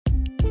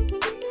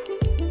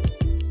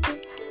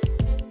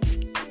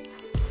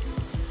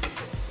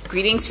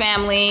Greetings,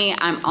 family.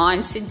 I'm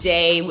on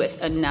today with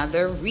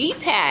another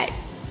repat.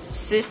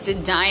 Sister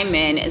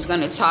Diamond is going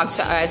to talk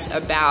to us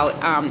about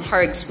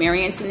her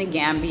experience in the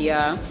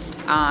Gambia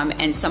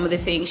and some of the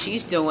things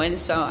she's doing.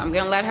 So I'm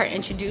going to let her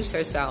introduce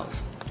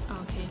herself.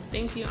 Okay,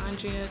 thank you,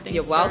 Andrea.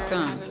 You're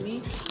welcome. For having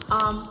me.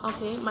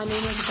 Okay, my name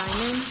is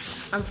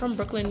Diamond. I'm from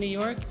Brooklyn, New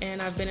York,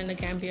 and I've been in the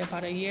Gambia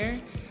about a year.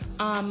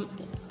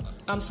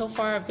 So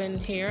far, I've been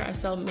here. I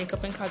sell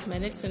makeup and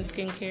cosmetics and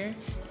skincare,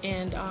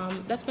 and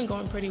that's been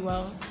going pretty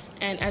well.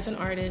 And as an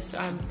artist,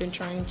 I've been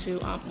trying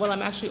to,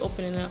 I'm actually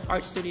opening an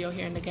art studio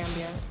here in the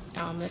Gambia.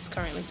 That's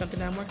currently something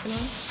that I'm working on.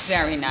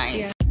 Very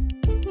nice.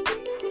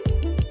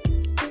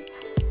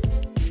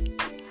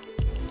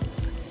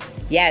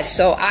 Yes,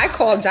 so I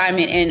called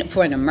Diamond in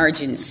for an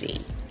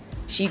emergency.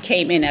 She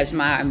came in as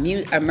my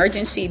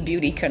emergency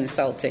beauty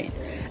consultant.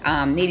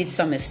 Needed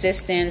some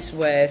assistance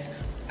with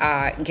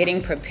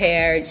getting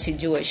prepared to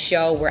do a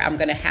show where I'm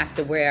going to have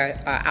to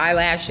wear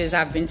eyelashes,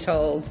 I've been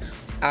told,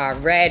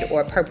 red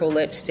or purple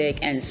lipstick,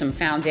 and some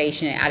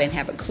foundation. I didn't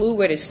have a clue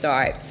where to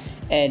start.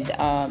 And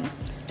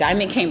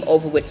Diamond came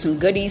over with some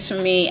goodies for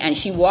me, and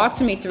she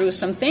walked me through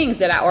some things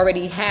that I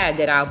already had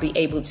that I'll be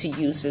able to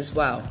use as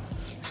well.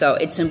 So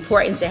it's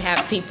important to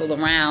have people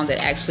around that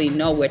actually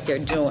know what they're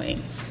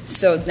doing.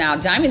 So now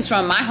Diamond's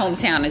from my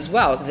hometown as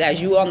well, because as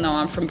you all know,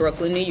 I'm from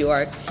Brooklyn, New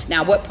York.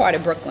 Now, what part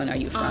of Brooklyn are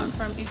you from? I'm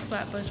from East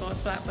Flatbush or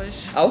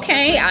Flatbush.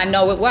 Okay, I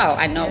know it well.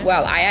 I know it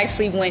well. I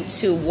actually went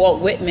to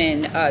Walt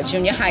Whitman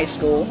Junior High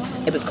School.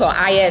 It was called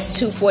IS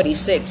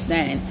 246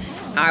 then.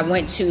 I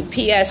went to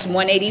PS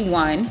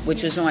 181,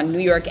 which was on New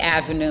York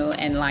Avenue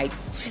and like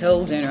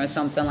Tilden or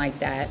something like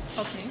that.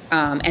 Okay.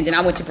 And then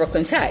I went to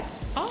Brooklyn Tech.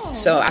 Oh.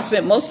 So I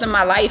spent most of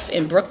my life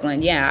in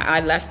Brooklyn. Yeah, I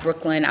left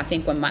Brooklyn, I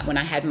think, when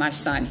I had my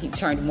son. He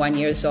turned 1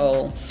 year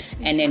old.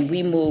 And then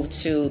we moved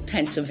to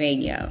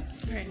Pennsylvania.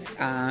 Very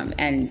nice.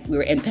 And we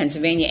were in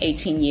Pennsylvania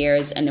 18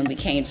 years, and then we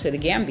came to the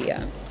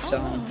Gambia.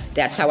 So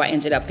that's how I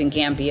ended up in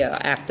Gambia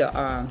after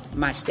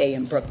my stay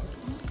in Brooklyn.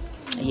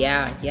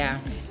 Yeah.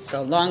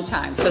 So long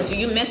time. So do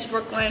you miss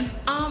Brooklyn?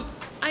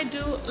 I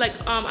do.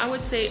 I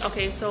would say,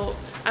 okay, so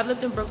I've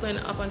lived in Brooklyn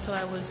up until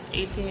I was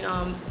 18.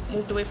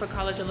 Moved away for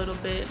college a little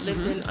bit.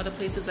 Lived in other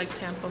places like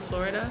Tampa,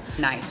 Florida.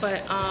 Nice.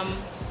 But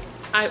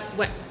I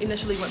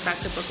initially went back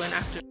to Brooklyn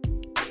after.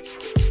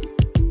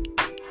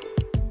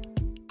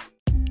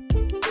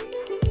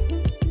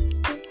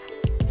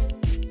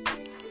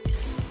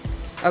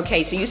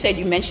 Okay, so you said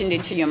you mentioned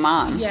it to your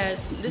mom.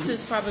 Yes, this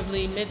is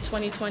probably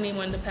mid-2020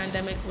 when the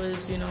pandemic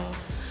was,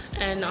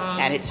 and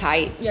at its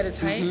height. Yeah, at its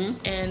height.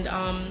 And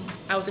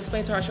I was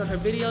explaining to her, I showed her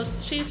videos.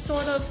 She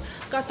sort of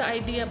got the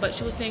idea, but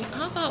she was saying,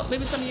 how about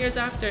maybe some years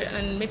after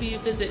and maybe you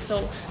visit.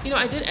 So,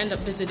 I did end up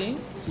visiting.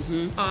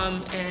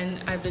 And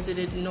I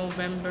visited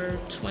November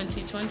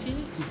 2020.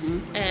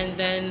 And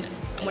then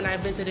when I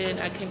visited,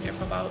 I came here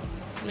for about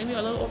maybe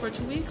a little over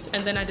 2 weeks.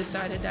 And then I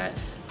decided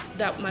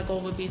that my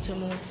goal would be to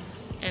move.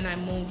 And I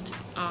moved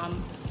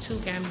to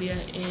Gambia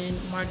in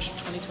March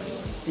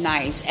 2021.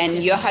 Nice.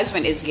 And your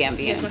husband is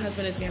Gambian? Yes, my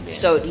husband is Gambian.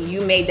 So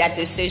you made that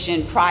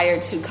decision prior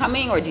to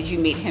coming, or did you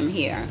meet him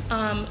here?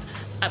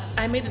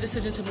 I made the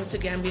decision to move to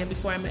Gambia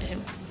before I met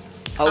him.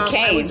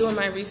 Okay. I was doing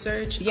my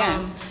research.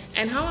 Yeah.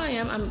 And how I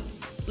am, I'm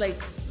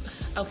like,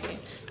 okay,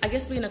 I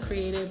guess being a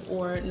creative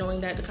or knowing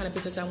that the kind of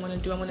business I want to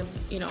do, I want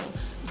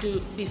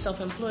to, be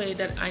self-employed,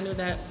 that I knew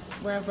that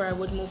wherever I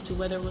would move to,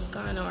 whether it was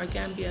Ghana or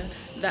Gambia,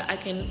 that I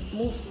can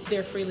move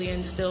there freely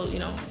and still,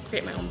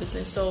 create my own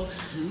business. So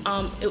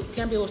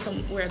Gambia was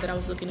somewhere that I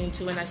was looking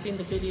into, and I seen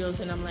the videos,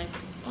 and I'm like,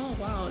 oh,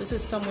 wow, this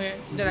is somewhere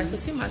that I could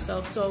see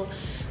myself. So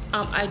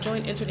I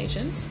joined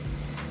Internations,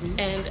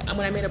 and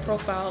when I made a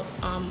profile,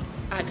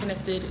 I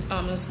connected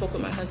and spoke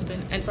with my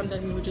husband, and from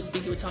then we would just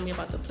speak. He would tell me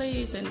about the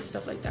place and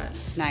stuff like that.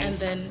 Nice. And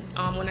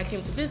then when I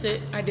came to visit,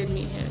 I did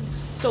meet him.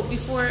 So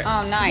before,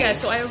 oh, nice. Yeah,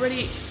 so I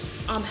already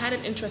had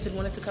an interest and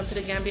wanted to come to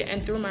the Gambia,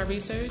 and through my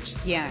research,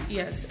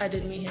 yes, I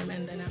did meet him,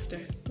 and then after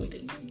we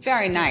did.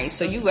 Very nice.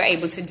 So you were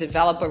able to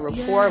develop a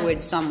rapport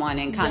with someone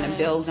and kind of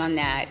build on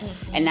that,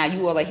 and now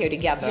you all are here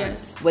together.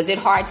 Yes. Was it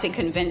hard to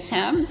convince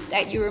him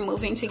that you were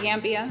moving to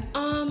Gambia?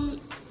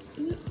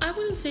 I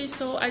wouldn't say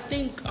so. I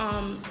think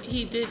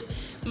he did.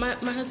 My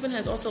husband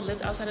has also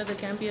lived outside of the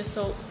Gambia,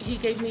 so he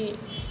gave me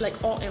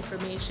all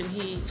information.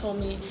 He told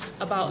me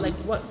about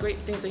what great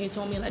things, and he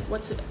told me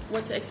what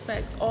to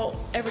expect,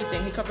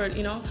 everything. He covered,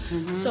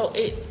 So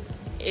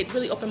it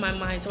really opened my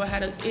mind. So I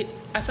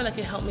felt like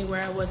it helped me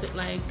where I wasn't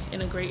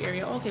in a gray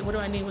area. Okay, what do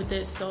I need with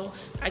this? So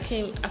I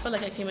felt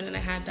like I came in and I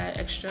had that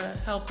extra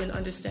help in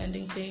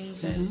understanding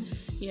things, and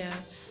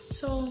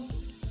so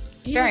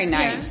very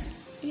nice.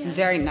 Yeah.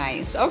 Very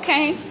nice.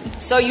 Okay.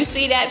 So you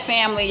see that,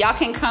 family. Y'all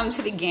can come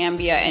to the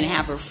Gambia and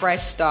have a fresh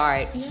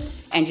start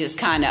and just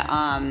kind of,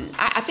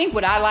 I think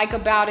what I like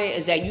about it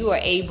is that you are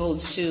able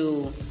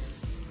to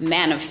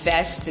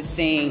manifest the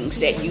things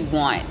that you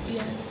want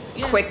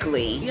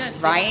quickly,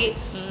 right?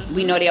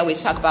 we know they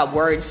always talk about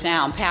word,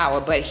 sound,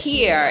 power, but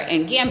here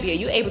in Gambia,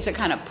 you're able to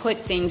kind of put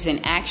things in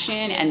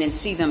action and then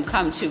see them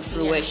come to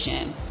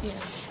fruition.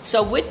 Yes.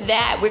 So with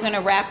that, we're going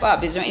to wrap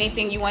up. Is there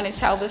anything you want to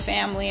tell the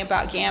family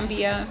about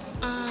Gambia?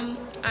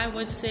 I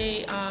would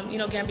say,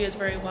 Gambia is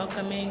very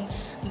welcoming.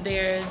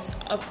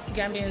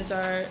 Gambians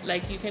are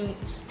like,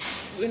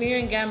 when you're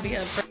in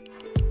Gambia.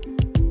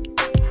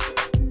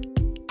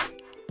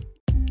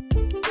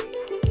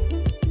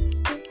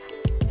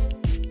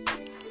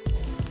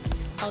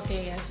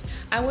 Okay,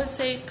 yes. I would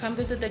say come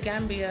visit the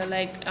Gambia.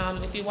 Like,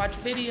 if you watch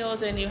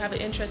videos and you have an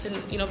interest in,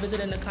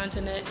 visiting the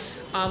continent,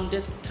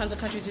 there's tons of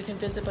countries you can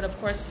visit. But of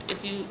course,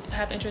 if you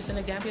have interest in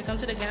the Gambia, come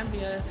to the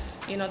Gambia.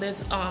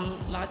 There's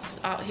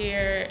lots out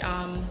here.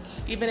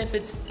 Even if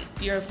it's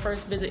your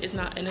first visit is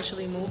not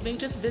initially moving,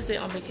 just visit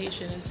on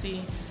vacation and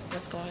see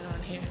what's going on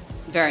here.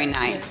 Very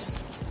nice.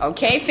 Yes.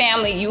 Okay,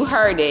 family, you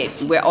heard it.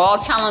 We're all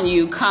telling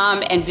you,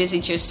 come and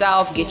visit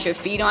yourself. Get your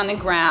feet on the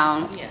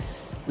ground.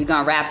 Yes. We're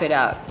going to wrap it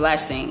up.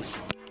 Blessings.